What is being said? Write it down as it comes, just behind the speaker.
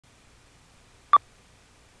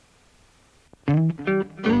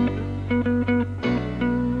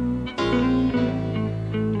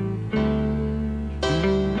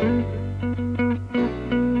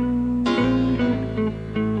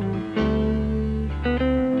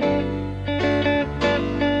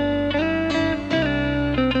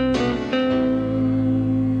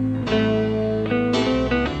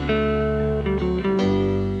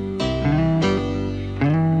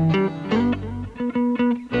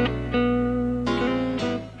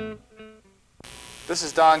This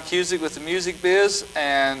is Don Cusic with the Music Biz,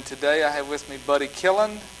 and today I have with me Buddy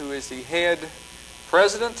Killen, who is the head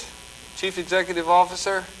president, chief executive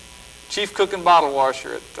officer, chief cook and bottle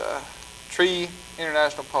washer at Tree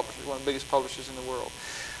International Publishers, one of the biggest publishers in the world.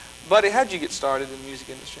 Buddy, how did you get started in the music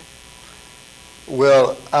industry?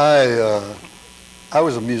 Well, I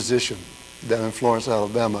was a musician down in Florence,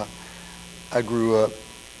 Alabama. I grew up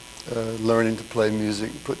learning to play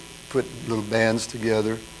music, put little bands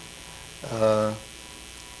together.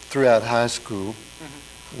 Throughout high school,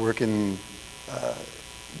 working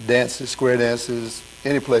dances, square dances,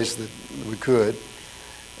 any place that we could.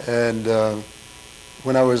 And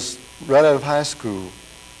when I was right out of high school,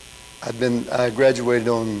 I graduated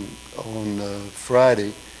on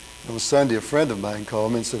Friday. On Sunday, a friend of mine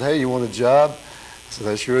called me and said, "Hey, you want a job?" I said,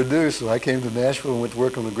 "I sure do." So I came to Nashville and went to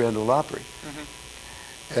work on the Grand Ole Opry.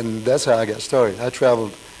 And that's how I got started. I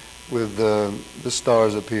traveled with the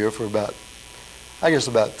stars up here for about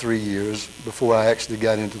 3 years before I actually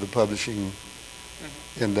got into the publishing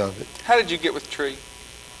end of it. How did you get with Tree?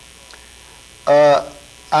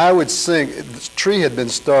 I would sing. Tree had been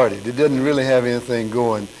started. It didn't really have anything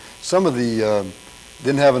going. Some of the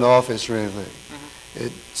didn't have an office or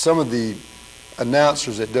anything. Some of the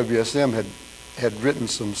announcers at WSM had written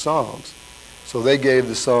some songs, so they gave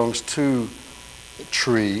the songs to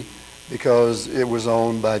Tree because it was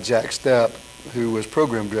owned by Jack Stapp, who was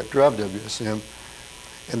program director of WSM.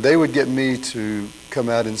 And they would get me to come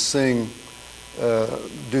out and sing, do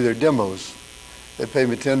their demos. They'd pay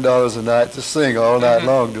me $10 a night to sing all night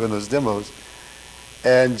long doing those demos.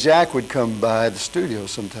 And Jack would come by the studio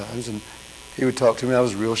sometimes, and he would talk to me. I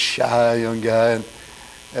was a real shy young guy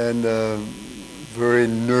and very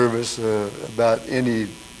nervous about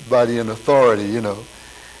anybody in authority, you know.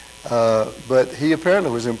 But he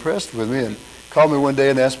apparently was impressed with me and called me one day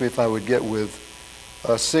and asked me if I would get with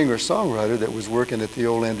a singer-songwriter that was working at the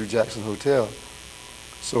old Andrew Jackson Hotel.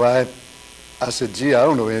 So I said, "Gee, I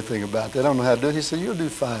don't know anything about that. I don't know how to do it." He said, "You'll do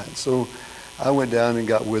fine." So I went down and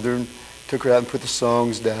got with her and took her out and put the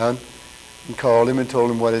songs down and called him and told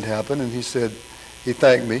him what had happened. And he said, he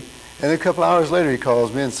thanked me. And a couple hours later he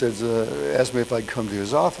calls me and says, asked me if I'd come to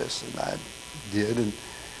his office. And I did. And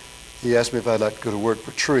he asked me if I'd like to go to work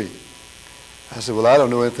for Tree. I said, "Well, I don't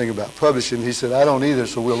know anything about publishing." He said, "I don't either,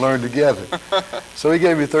 so we'll learn together." So he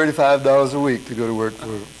gave me $35 a week to go to work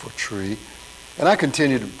for Tree. And I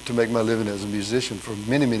continued to make my living as a musician for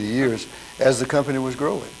many, many years as the company was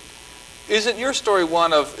growing. Isn't your story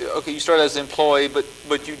one of, okay, you started as an employee, but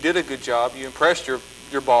you did a good job. You impressed your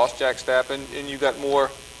boss, Jack Stapp, and you got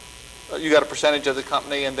you got a percentage of the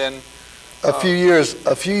company, and then... A few years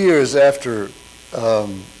after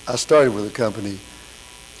I started with the company,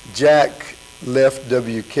 Jack left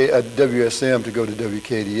WSM to go to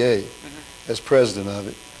WKDA as president of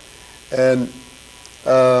it. And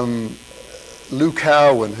Lou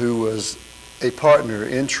Cowan, who was a partner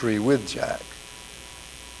in Tree with Jack,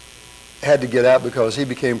 had to get out because he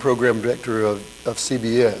became program director of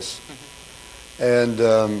CBS. And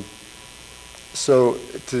so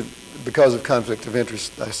because of conflict of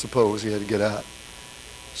interest, I suppose, he had to get out.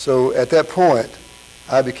 So at that point,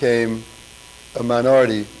 I became a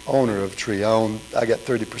minority owner of Tree. I got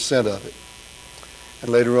 30% of it. And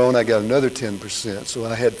later on, I got another 10%. So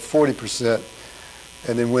I had 40%.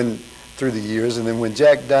 And then through the years, and then when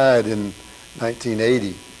Jack died in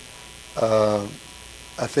 1980, I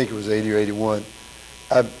think it was 80 or 81,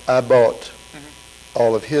 I bought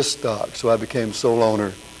all of his stock. So I became sole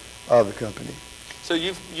owner of the company. So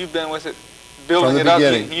you've been with it, building it up.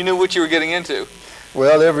 You knew what you were getting into.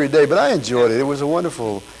 Well, every day, but I enjoyed it. It was a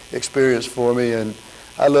wonderful experience for me, and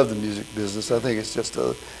I love the music business. I think it's just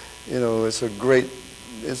it's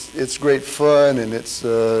great fun, and it's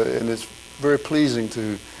very pleasing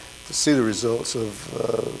to see the results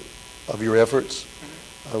of your efforts.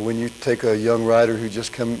 When you take a young writer who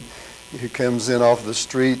comes in off the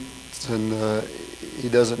street and he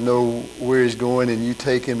doesn't know where he's going, and you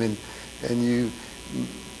take him and you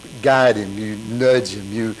guide him, you nudge him,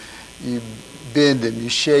 you bend him, you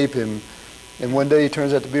shape him, and one day he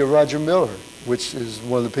turns out to be a Roger Miller, which is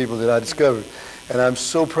one of the people that I discovered. And I'm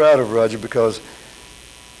so proud of Roger because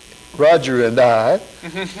Roger and I,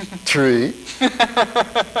 Tree,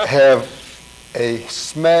 have a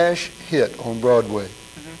smash hit on Broadway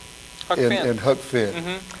in Huck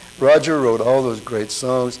Finn. Roger wrote all those great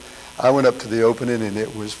songs. I went up to the opening and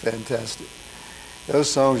it was fantastic. Those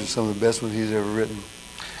songs are some of the best ones he's ever written.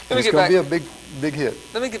 It's going to be a big hit.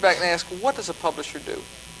 Let me get back and ask, what does a publisher do?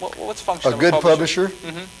 What's function a of good a publisher?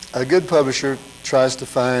 A good publisher tries to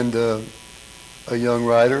find a young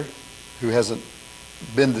writer who hasn't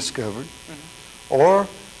been discovered, or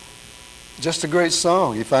just a great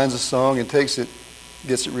song. He finds a song and takes it,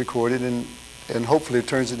 gets it recorded, and hopefully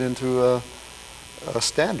turns it into a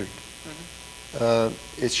standard.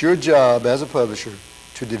 It's your job as a publisher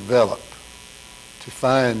to develop, to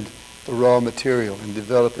find the raw material and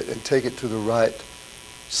develop it and take it to the right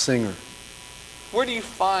singer. Where do you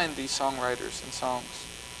find these songwriters and songs?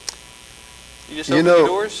 You just open the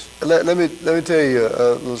doors? Let me tell you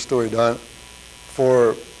a little story, Don.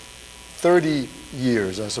 For 30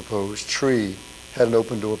 years, I suppose, Tree had an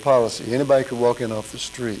open door policy. Anybody could walk in off the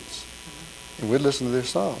streets, and we'd listen to their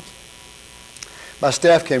songs. My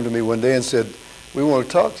staff came to me one day and said, "We want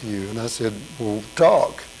to talk to you." And I said, "Well,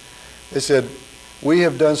 talk." They said, "We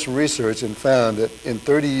have done some research and found that in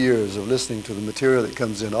 30 years of listening to the material that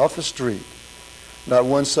comes in off the street, not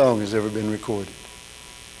one song has ever been recorded."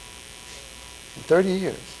 In 30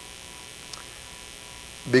 years.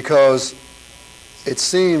 Because it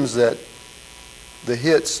seems that the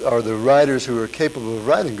hits or the writers who are capable of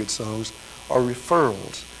writing good songs are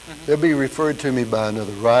referrals. They'll be referred to me by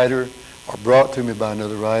another writer, or brought to me by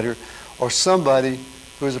another writer, or somebody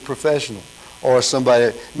who is a professional, or somebody,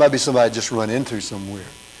 it might be somebody I just run into somewhere.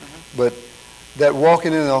 But that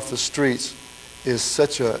walking in off the streets is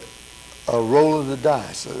such a roll of the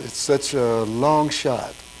dice. It's such a long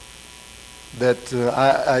shot that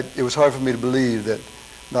it was hard for me to believe that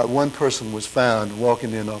not one person was found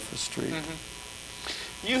walking in off the street.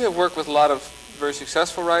 You have worked with a lot of very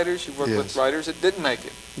successful writers. You've worked with writers that didn't make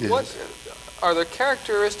it. Yes. What are there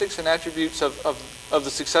characteristics and attributes of the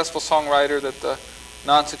successful songwriter that the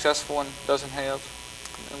non-successful one doesn't have?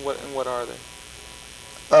 And what are they?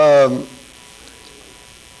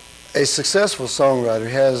 A successful songwriter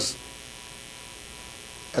has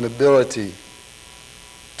an ability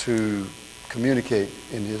to communicate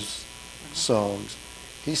in his songs.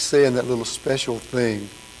 He's saying that little special thing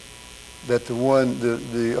that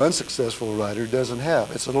the unsuccessful writer doesn't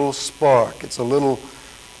have. It's a little spark. It's a little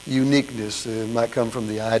uniqueness. It might come from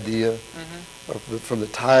the idea, or from the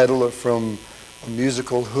title, or from a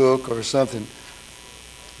musical hook or something.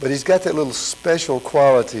 But he's got that little special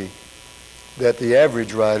quality that the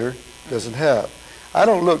average writer doesn't have. I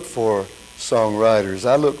don't look for songwriters.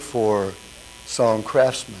 I look for song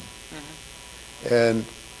craftsmen. And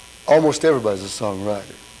almost everybody's a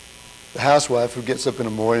songwriter. The housewife who gets up in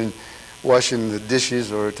the morning washing the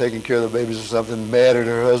dishes or taking care of the babies or something, mad at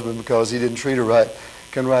her husband because he didn't treat her right,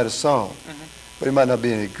 can write a song. But it might not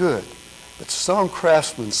be any good. But the song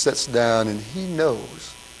craftsman sits down and he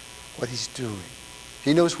knows what he's doing.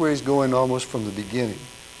 He knows where he's going almost from the beginning.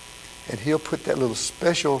 And he'll put that little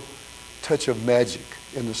special touch of magic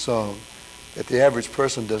in the song that the average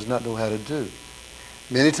person does not know how to do.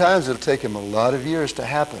 Many times it'll take him a lot of years to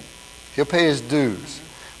happen. He'll pay his dues.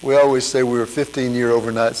 We always say we're 15-year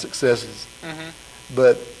overnight successes.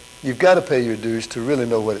 But you've got to pay your dues to really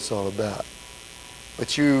know what it's all about.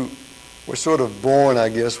 But we're sort of born, I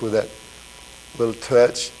guess, with that little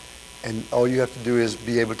touch, and all you have to do is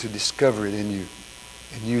be able to discover it in you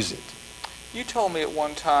and use it. You told me at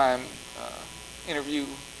one time, interview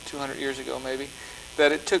 200 years ago maybe,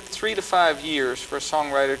 that it took 3 to 5 years for a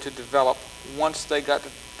songwriter to develop once they got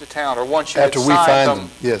to town, or once you had signed them. After we find them,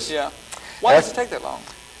 yes. Yeah. Why does it take that long?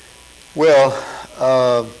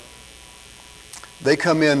 Well, they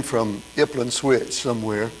come in from Ipland Switch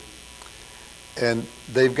somewhere, and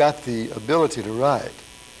they've got the ability to write,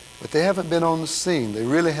 but they haven't been on the scene. They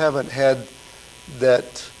really haven't had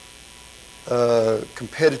that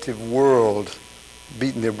competitive world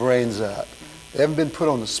beating their brains out. They haven't been put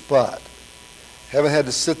on the spot. Haven't had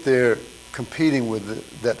to sit there competing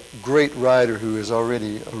with that great writer who has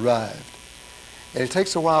already arrived. And it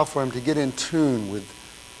takes a while for him to get in tune with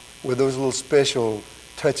those little special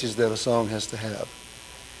touches that a song has to have.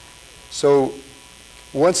 So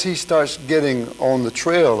once he starts getting on the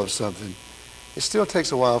trail of something, it still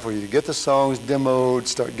takes a while for you to get the songs demoed,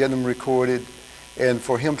 start getting them recorded, and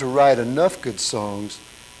for him to write enough good songs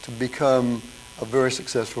to become a very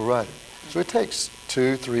successful writer. So it takes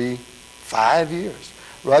 2, 3, 5 years.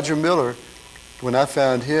 Roger Miller, when I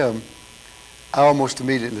found him, I almost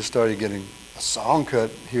immediately started getting a song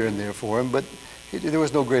cut here and there for him, but there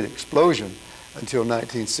was no great explosion. until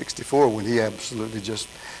 1964 when he absolutely just,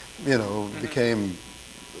 you know, became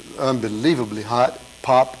unbelievably hot,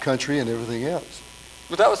 pop, country, and everything else.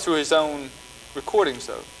 But that was through his own recordings,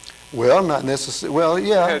 though. Well, not necessarily. Well,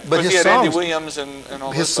 yeah, but his he had songs, Andy Williams and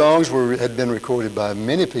all his songs had been recorded by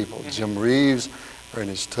many people: Jim Reeves,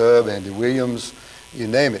 Ernest Tubb, Andy Williams, you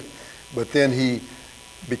name it. But then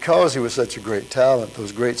because he was such a great talent,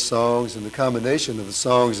 those great songs and the combination of the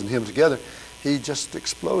songs and him together, he just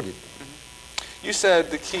exploded. You said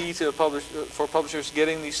the key to for publishers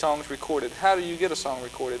getting these songs recorded. How do you get a song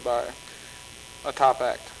recorded by a top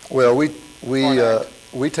act? Well,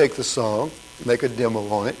 we take the song, make a demo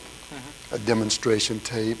on it, a demonstration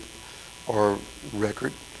tape or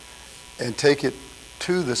record, and take it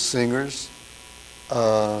to the singers,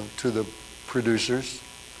 to the producers,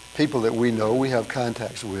 people that we know, we have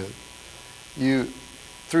contacts with.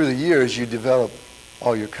 Through the years, you develop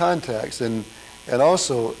all your contacts, and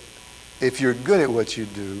also, if you're good at what you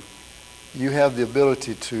do, you have the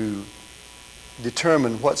ability to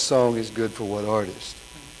determine what song is good for what artist.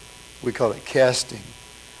 We call it casting.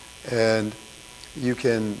 And you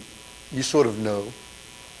sort of know,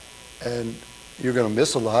 and you're going to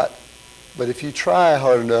miss a lot, but if you try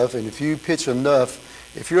hard enough and if you pitch enough,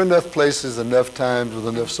 if you're enough places, enough times with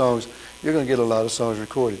enough songs, you're going to get a lot of songs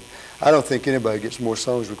recorded. I don't think anybody gets more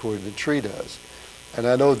songs recorded than Tree does. And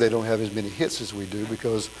I know they don't have as many hits as we do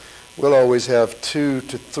because we'll always have 2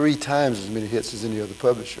 to 3 times as many hits as any other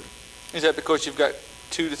publisher. Is that because you've got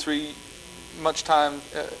 2 to 3 much time,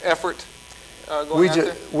 effort going out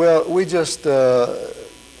there? Well,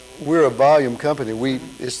 we're a volume company.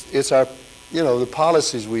 It's our, you know, the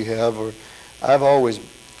policies we have. I've always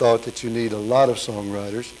thought that you need a lot of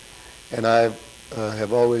songwriters, and I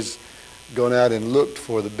have always gone out and looked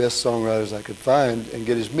for the best songwriters I could find and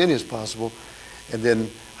get as many as possible, and then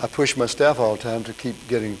I push my staff all the time to keep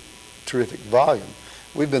getting terrific volume.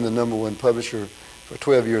 We've been the #1 publisher for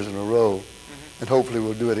 12 years in a row, and hopefully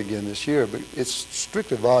we'll do it again this year, but it's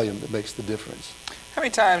strictly volume that makes the difference. How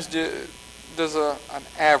many times does an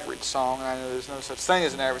average song, and I know there's no such thing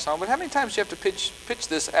as an average song, but how many times do you have to pitch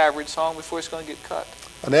this average song before it's going to get cut?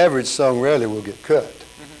 An average song rarely will get cut.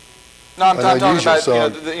 No, I'm talking about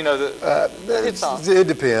song, the hit song. It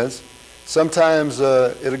depends. Sometimes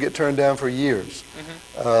it'll get turned down for years.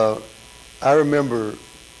 I remember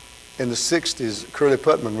in the 60s, Curly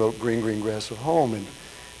Putman wrote Green, Green Grass at Home, and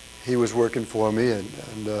he was working for me,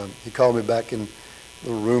 and he called me back in the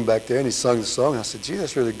little room back there, and he sung the song. I said, gee,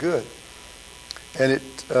 that's really good. And it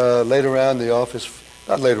laid around the office,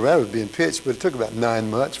 not laid around, it was being pitched, but it took about 9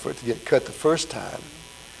 months for it to get cut the first time.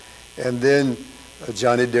 And then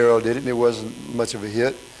Johnny Darrow did it, and it wasn't much of a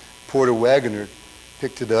hit. Porter Wagoner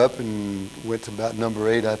picked it up and went to about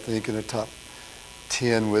 #8, I think, in the top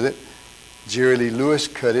 10 with it. Jerry Lee Lewis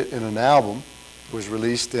cut it in an album. It was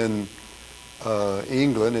released in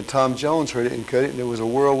England, and Tom Jones heard it and cut it, and it was a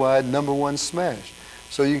worldwide #1 smash.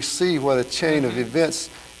 So you can see what a chain of events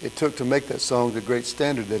it took to make that song the great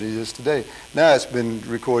standard that it is today. Now it's been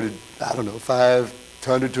recorded, I don't know,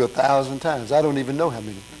 500 to 1,000 times. I don't even know how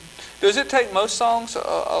many. Does it take most songs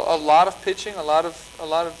a lot of pitching, a lot of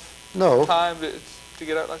time to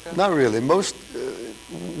get out like that? Not really. Most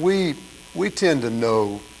we tend to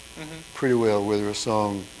know pretty well whether a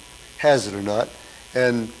song has it or not,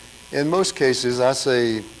 and in most cases, I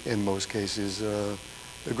say in most cases,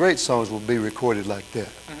 the great songs will be recorded like that.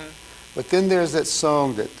 But then there's that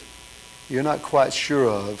song that you're not quite sure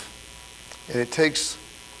of, and it takes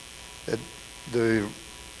the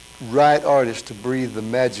right artist to breathe the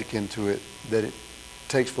magic into it that it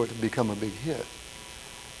takes for it to become a big hit.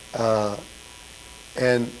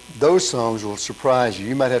 And those songs will surprise you.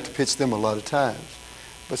 You might have to pitch them a lot of times,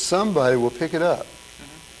 but somebody will pick it up.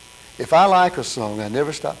 If I like a song, I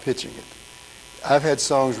never stop pitching it. I've had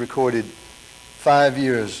songs recorded 5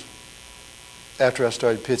 years after I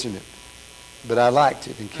started pitching it, but I liked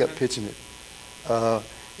it and kept pitching it.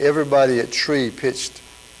 Everybody at Tree pitched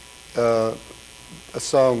a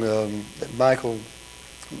song that Michael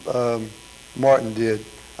Martin did.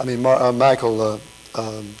 I mean, Michael,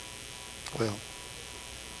 well,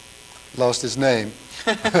 lost his name.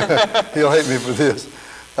 He'll hate me for this.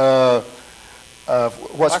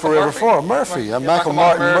 What's Forever For? Murphy. Michael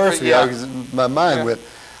Martin Murphy. Yeah. My mind went,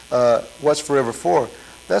 What's Forever For?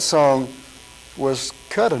 That song was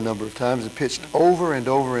cut a number of times and pitched over and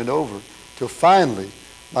over and over till finally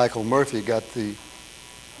Michael Murphy got the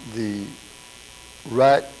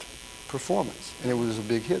right performance, and it was a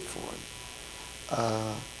big hit for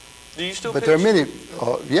him. Do you still But pitch? there are many,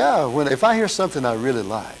 yeah, if I hear something I really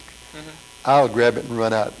like, I'll grab it and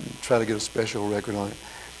run out and try to get a special record on it.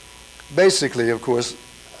 Basically, of course,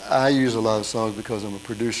 I use a lot of songs because I'm a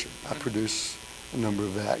producer. I produce a number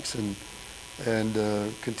of acts and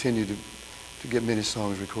continue to get many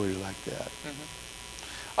songs recorded like that.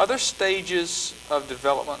 Are there stages of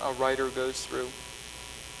development a writer goes through?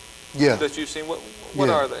 Yeah. That you've seen? What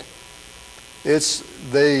are they?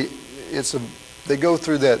 They go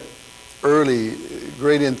through that early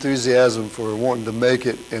great enthusiasm for wanting to make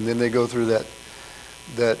it, and then they go through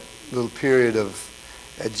that little period of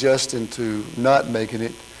adjusting to not making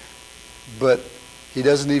it, but he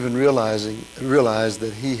doesn't even realize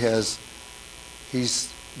that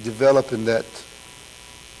he's developing that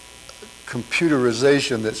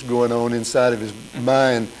computerization that's going on inside of his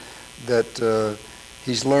mind, that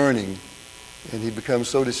he's learning, and he becomes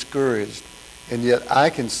so discouraged. And yet I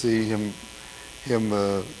can see him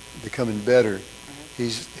becoming better.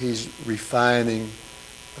 He's refining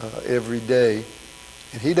every day,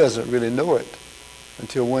 and he doesn't really know it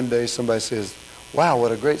until one day somebody says, "Wow,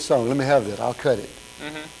 what a great song, let me have that, I'll cut it."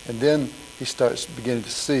 And then he starts beginning to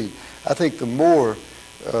see. I think the more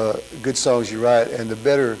good songs you write and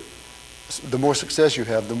the more success you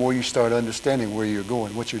have, the more you start understanding where you're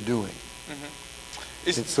going, what you're doing.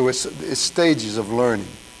 So it's stages of learning.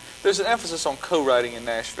 There's an emphasis on co-writing in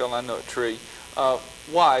Nashville, and I know at Tree.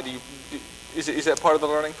 Why? Is that part of the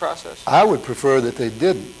learning process? I would prefer that they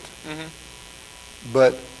didn't.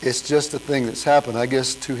 But it's just a thing that's happened. I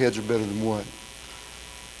guess two heads are better than one.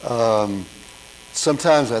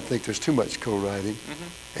 Sometimes I think there's too much co-writing,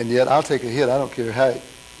 and yet I'll take a hit. I don't care how it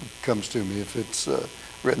comes to me. If it's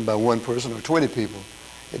written by one person or 20 people,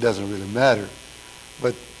 it doesn't really matter.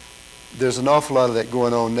 But there's an awful lot of that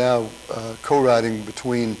going on now, co-writing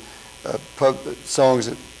between songs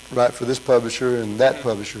that write for this publisher and that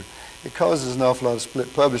publisher. It causes an awful lot of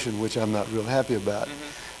split publishing, which I'm not real happy about.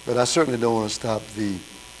 But I certainly don't want to stop the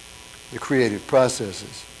creative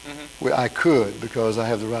processes. Well, I could, because I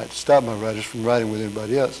have the right to stop my writers from writing with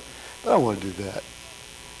anybody else, but I don't want to do that.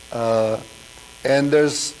 And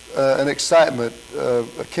there's an excitement,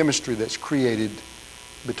 a chemistry that's created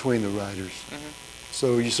between the writers.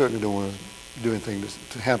 So you certainly don't want to do anything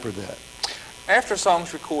to hamper that. After a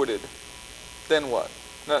song's recorded, then what?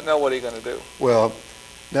 Now what are you going to do? Well,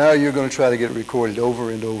 now you're going to try to get it recorded over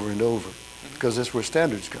and over and over, because that's where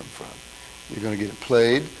standards come from. You're going to get it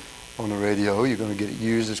played on the radio. You're going to get it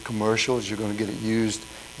used as commercials. You're going to get it used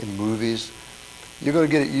in movies. You're going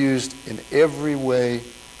to get it used in every way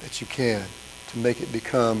that you can to make it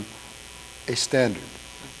become a standard.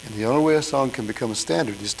 And the only way a song can become a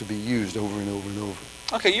standard is to be used over and over and over.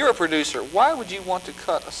 Okay, you're a producer. Why would you want to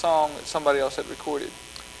cut a song that somebody else had recorded?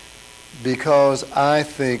 Because I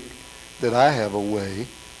think that I have a way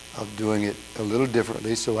of doing it a little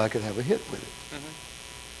differently so I could have a hit with it.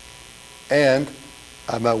 And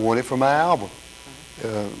I might want it for my album.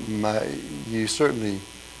 You certainly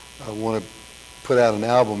want to put out an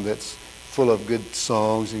album that's full of good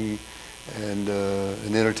songs and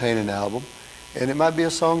an entertaining album. And it might be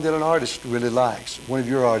a song that an artist really likes. One of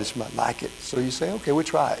your artists might like it. So you say, okay, we'll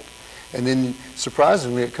try it. And then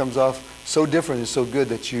surprisingly, it comes off so different and so good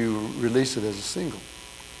that you release it as a single.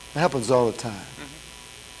 It happens all the time.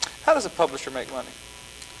 How does a publisher make money?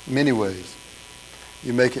 Many ways.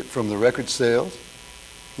 You make it from the record sales.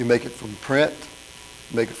 You make it from print.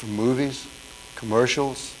 You make it from movies,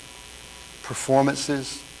 commercials,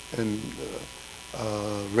 performances, and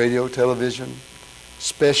radio, television,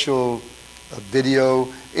 special video.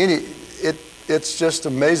 It's just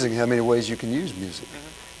amazing how many ways you can use music.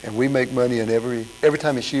 And we make money in every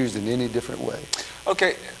time it's used in any different way.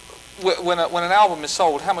 Okay, when an album is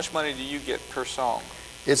sold, how much money do you get per song?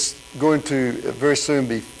 It's going to very soon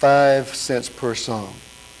be 5 cents per song.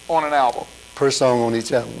 On an album? Per song on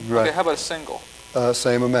each album, right. Okay, how about a single?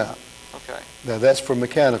 Same amount. Okay. Now that's for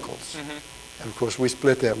mechanicals. And of course we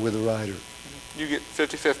split that with the writer. You get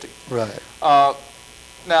 50-50. Right.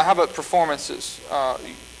 Now how about performances?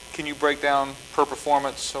 Can you break down per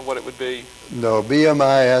performance what it would be? No,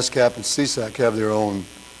 BMI, ASCAP, and CSAC have their own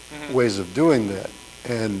ways of doing that.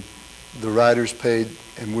 And the writer's paid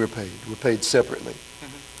and we're paid. We're paid separately.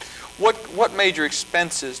 What major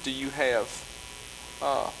expenses do you have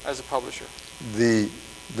as a publisher? The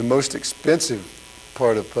most expensive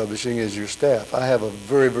part of publishing is your staff. I have a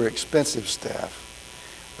very, very expensive staff.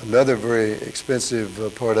 Another very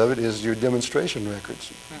expensive part of it is your demonstration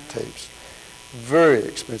records, tapes. Very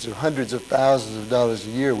expensive, hundreds of thousands of dollars a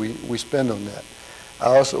year we spend on that. I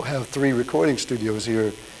also have 3 recording studios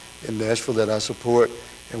here in Nashville that I support,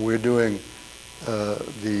 and we're doing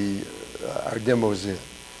our demos in.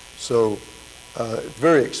 So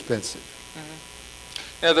very expensive.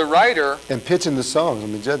 Now the writer... And pitching the songs, I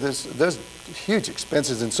mean, there's huge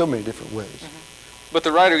expenses in so many different ways. But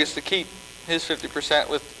the writer gets to keep his 50%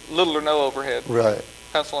 with little or no overhead. Right.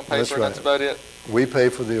 Pencil and paper, That's right. and that's about it. We pay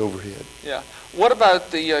for the overhead. Yeah. What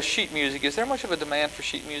about the sheet music? Is there much of a demand for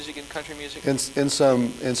sheet music in country music? In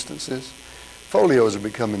some instances, folios are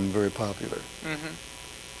becoming very popular.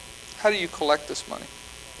 Mm-hmm. How do you collect this money?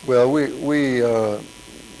 Well, we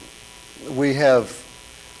have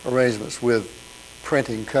arrangements with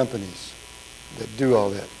printing companies that do all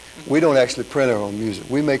that. We don't actually print our own music.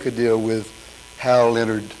 We make a deal with Hal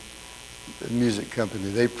Leonard Music Company.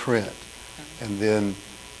 They print, and then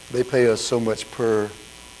they pay us so much per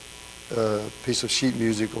piece of sheet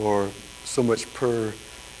music or so much per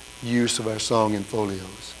use of our song in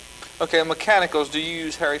folios. Okay, mechanicals, do you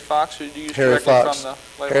use Harry Fox or do you use Harry directly Fox, from the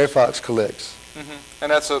labels? Harry Fox collects. Mm-hmm.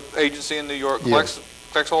 And that's an agency in New York, Yes.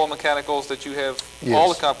 collects all the mechanicals that you have, Yes. all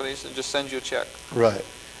the companies, and just sends you a check. Right.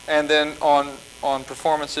 And then on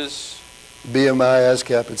performances? BMI,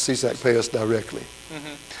 ASCAP, and CSAC pay us directly.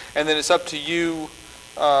 Mm-hmm. And then it's up to you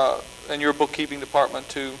and your bookkeeping department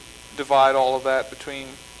to divide all of that between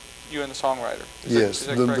you and the songwriter. Yes,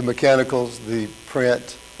 the mechanicals, the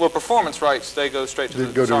print. Well, performance rights, they go straight to They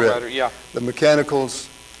the go direct. songwriter, yeah. The mechanicals,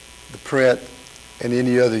 the print, and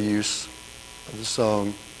any other use of the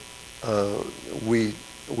song, we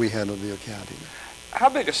handle the accounting. How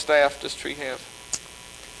big a staff does Tree have?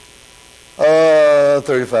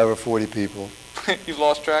 35 or 40 people. You've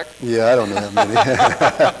lost track? Yeah, I don't know how many.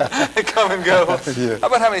 They come and go. Yeah. How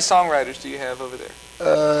about how many songwriters do you have over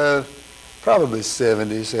there? Probably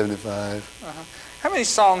 70, 75. Uh-huh. How many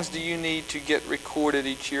songs do you need to get recorded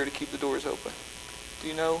each year to keep the doors open? Do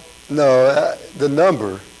you know? No, the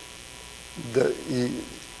number,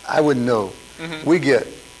 I wouldn't know. Mm-hmm. We get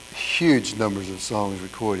huge numbers of songs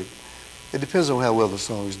recorded. It depends on how well the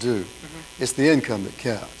songs do. Mm-hmm. It's the income that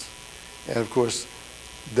counts. And of course,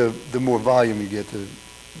 the more volume you get, the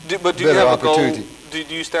But do you better have opportunity. a goal?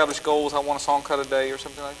 Do you establish goals? I want a song cut a day or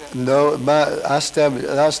something like that? No, I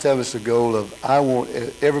established a goal of I want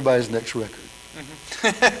everybody's next record.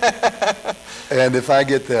 And if I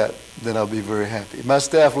get that, then I'll be very happy. My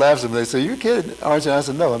staff laughs at me. They say, "You're kidding, aren't you?" I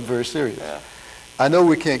said, "No, I'm very serious. Yeah. I know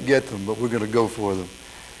we can't get them, but we're going to go for them.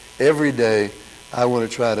 Every day, I want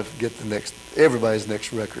to try to get everybody's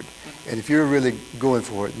next record. And if you're really going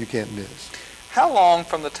for it, you can't miss." How long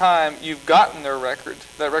from the time you've gotten their record,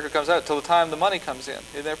 that record comes out, till the time the money comes in?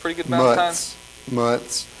 Isn't that a pretty good amount of time?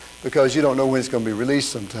 Months, because you don't know when it's going to be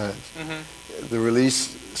released sometimes. Mm-hmm. The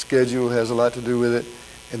release schedule has a lot to do with it,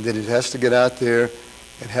 and then it has to get out there.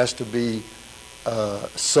 It has to be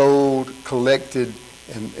sold, collected,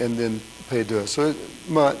 and then paid to us. So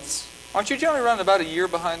months. Aren't you generally running about a year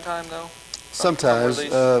behind time, though? Sometimes,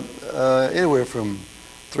 anywhere from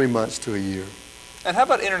 3 months to a year. And how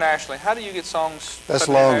about internationally? How do you get songs That's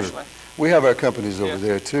cut longer. internationally? We have our companies over Yeah.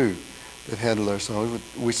 there, too, that handle our songs.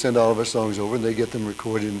 We send all of our songs over, and they get them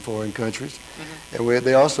recorded in foreign countries. Mm-hmm. And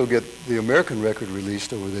they also get the American record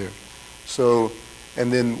released over there. So,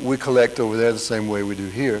 and then we collect over there the same way we do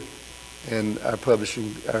here. And our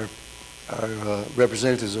publishing, our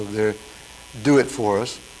representatives over there do it for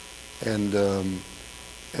us. And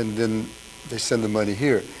then they send the money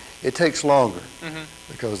here. It takes longer Mm-hmm.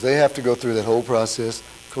 because they have to go through that whole process,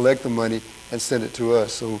 collect the money, and send it to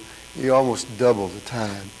us. So you almost double the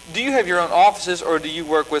time. Do you have your own offices, or do you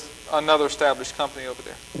work with another established company over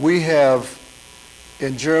there? We have,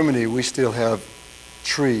 in Germany, we still have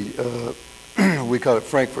Tree. We call it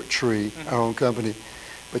Frankfurt Tree, our own company.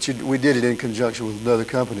 But we did it in conjunction with another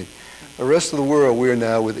company. The rest of the world, we're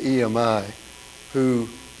now with EMI, who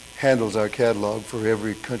handles our catalog for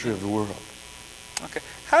every country of the world. Okay.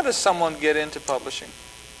 How does someone get into publishing?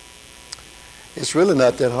 It's really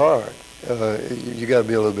not that hard. You got to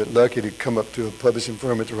be a little bit lucky to come up to a publishing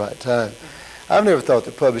firm at the right time. I've never thought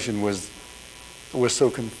that publishing was so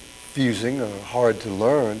confusing or hard to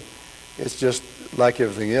learn. It's just like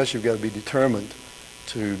everything else. You've got to be determined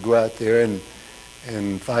to go out there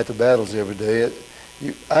and fight the battles every day.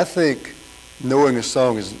 I think knowing a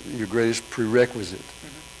song is your greatest prerequisite.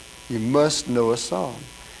 Mm-hmm. You must know a song,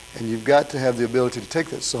 and you've got to have the ability to take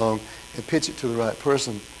that song and pitch it to the right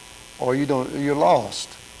person, or you're lost.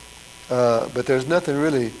 But there's nothing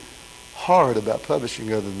really hard about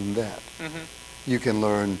publishing other than that. Mm-hmm. You can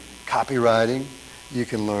learn copywriting. You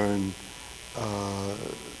can learn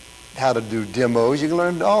how to do demos. You can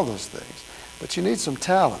learn all those things. But you need some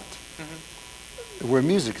talent. Mm-hmm. Where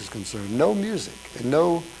music is concerned. Know music and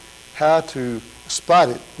know how to spot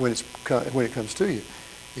it when it comes to you.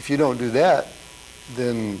 If you don't do that,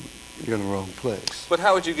 then you're in the wrong place. But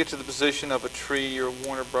how would you get to the position of a Tree or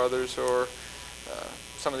Warner Brothers or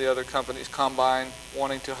some of the other companies, Combine,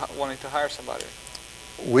 wanting to hire somebody?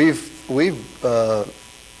 We've we've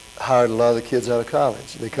hired a lot of the kids out of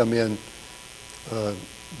college. They come in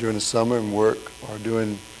during the summer and work, or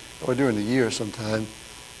during the year sometime,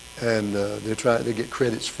 and they get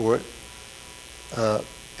credits for it.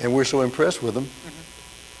 And we're so impressed with them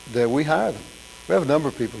that we hire them. We have a number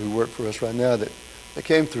of people who work for us right now that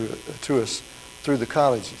came to us through the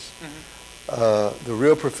colleges. The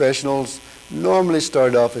real professionals normally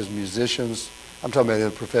start off as musicians. I'm talking about in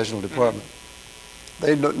a professional department.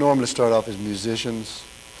 They normally start off as musicians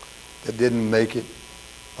that didn't make it,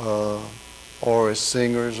 or as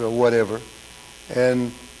singers or whatever,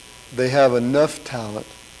 and they have enough talent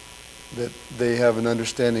that they have an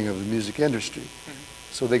understanding of the music industry.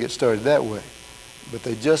 So they get started that way. But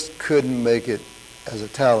they just couldn't make it as a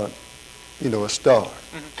talent, a star.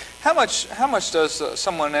 How much does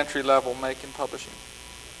someone entry level make in publishing?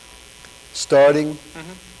 Starting?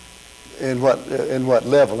 In what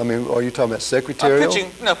level? I mean, are you talking about secretarial?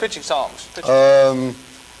 Pitching songs. Pitching.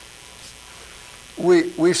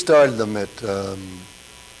 We started them at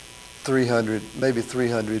 300, maybe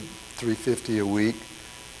 300, 350 a week.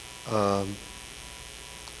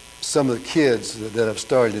 Some of the kids that have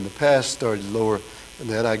started in the past started lower than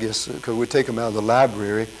that, I guess, because we take them out of the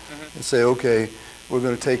library and say, okay, we're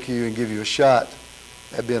going to take you and give you a shot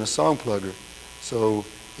at being a song plugger. So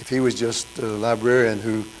if he was just a librarian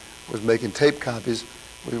who was making tape copies,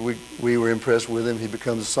 we were impressed with him. He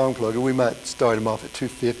becomes a song plugger. We might start him off at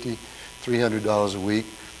 $250, $300 a week.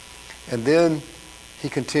 And then he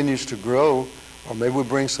continues to grow, or maybe we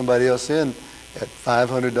bring somebody else in at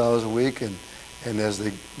 $500 a week, and as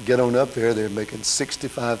they get on up there, they're making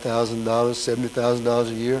 $65,000, $70,000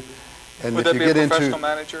 a year. And would if that you be get a professional into,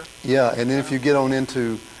 manager? Yeah, and then if you get on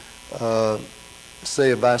into,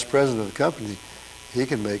 say, a vice president of the company, he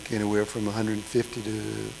can make anywhere from $150,000 to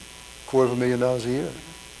 $250,000 a year.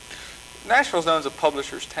 Nashville's known as a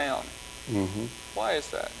publisher's town. Why is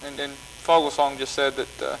that? And Fogelsong just said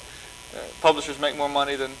that publishers make more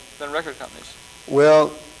money than record companies.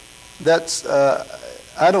 Well, that's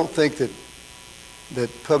I don't think that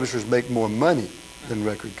publishers make more money than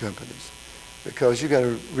record companies, because you got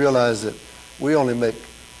to realize that we only make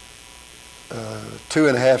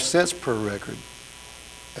 2.5 cents per record,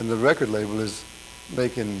 and the record label is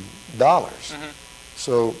making dollars.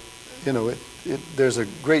 So, there's a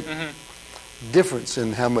great difference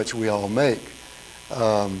in how much we all make.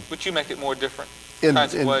 But you make it more different in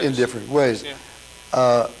different ways.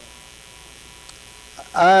 Yeah.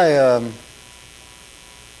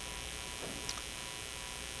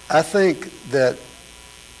 I think that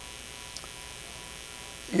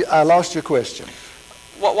I lost your question.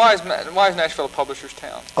 Why is Nashville a publisher's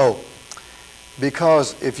town? Oh,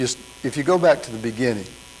 because if you go back to the beginning,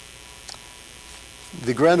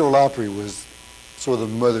 the Grand Ole Opry was sort of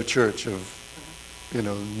the mother church of the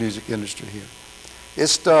music industry here. It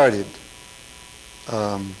started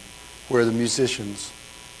where the musicians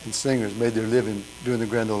and singers made their living doing the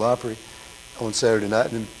Grand Ole Opry on Saturday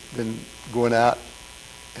night, and then going out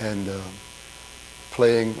and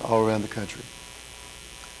playing all around the country.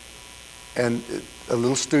 And a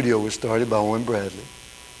little studio was started by Owen Bradley,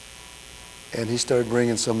 and he started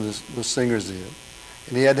bringing some of the singers in,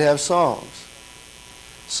 and he had to have songs.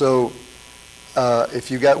 So if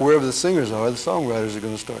you got wherever the singers are, the songwriters are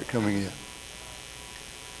going to start coming in.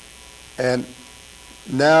 And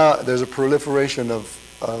now there's a proliferation of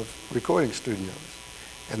recording studios.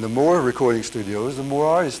 And the more recording studios, the more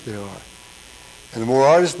artists there are. And the more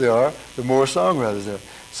artists there are, the more songwriters there are.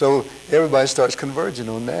 So everybody starts converging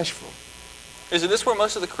on Nashville. Is it this where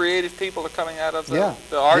most of the creative people are coming out of? The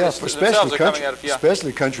themselves artists themselves country, are coming out of? Yeah.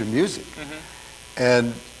 Especially country music.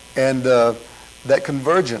 And that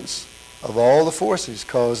convergence of all the forces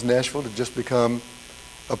caused Nashville to just become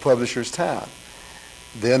a publisher's town.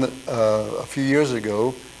 Then a few years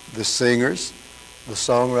ago, the singers, the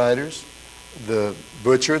songwriters, the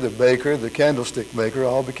butcher, the baker, the candlestick maker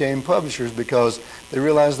all became publishers because they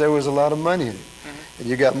realized there was a lot of money in it. And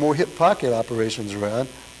you got more hip pocket operations around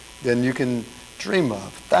than you can dream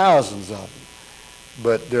of, thousands of them.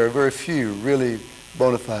 But there are very few really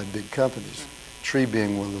bona fide big companies, Tree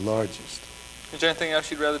being one of the largest. Is there anything else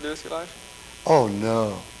you'd rather do with your life? Oh,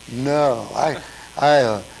 no.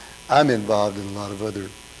 I'm involved in a lot of other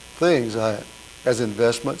things. As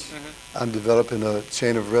investments, I'm developing a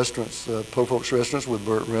chain of restaurants, Po Folks Restaurants with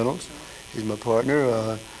Burt Reynolds. He's my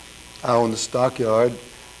partner. I own the Stockyard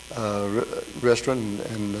restaurant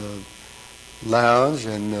and lounge,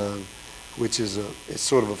 and which is it's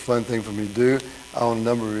sort of a fun thing for me to do. I own a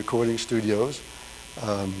number of recording studios,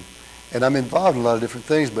 and I'm involved in a lot of different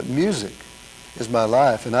things. But music is my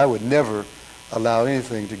life, and I would never allow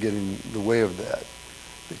anything to get in the way of that.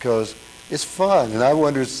 because it's fun. And I've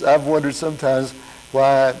wondered sometimes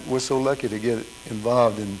why we're so lucky to get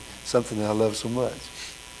involved in something that I love so much.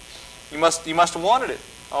 You must have wanted it.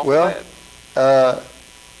 Well,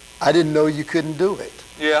 I didn't know you couldn't do it.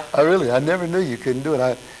 Yeah. I never knew you couldn't do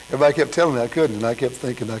it. Everybody kept telling me I couldn't, and I kept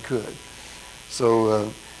thinking I could.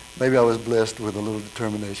 So maybe I was blessed with a little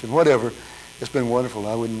determination. Whatever, it's been wonderful.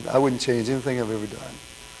 I wouldn't change anything I've ever done.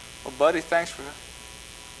 Well, buddy, thanks for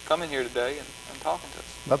coming here today and talking to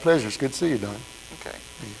us. My pleasure. It's good to see you, Don. Okay.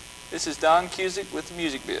 This is Don Cusic with the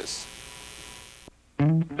Music Biz.